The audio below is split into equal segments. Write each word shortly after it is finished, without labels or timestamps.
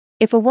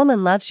If a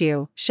woman loves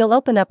you, she'll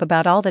open up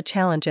about all the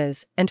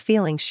challenges and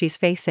feelings she's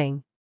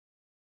facing.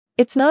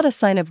 It's not a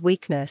sign of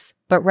weakness,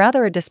 but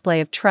rather a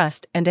display of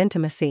trust and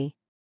intimacy.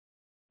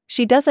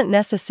 She doesn't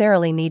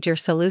necessarily need your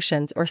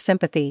solutions or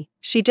sympathy,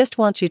 she just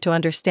wants you to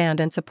understand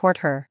and support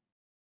her.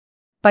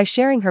 By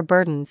sharing her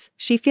burdens,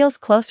 she feels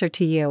closer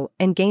to you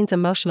and gains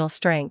emotional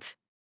strength.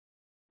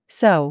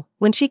 So,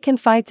 when she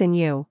confides in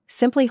you,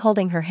 simply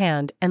holding her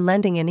hand and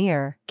lending an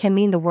ear can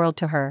mean the world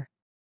to her.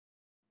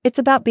 It's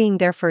about being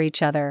there for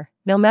each other,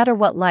 no matter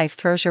what life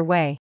throws your way.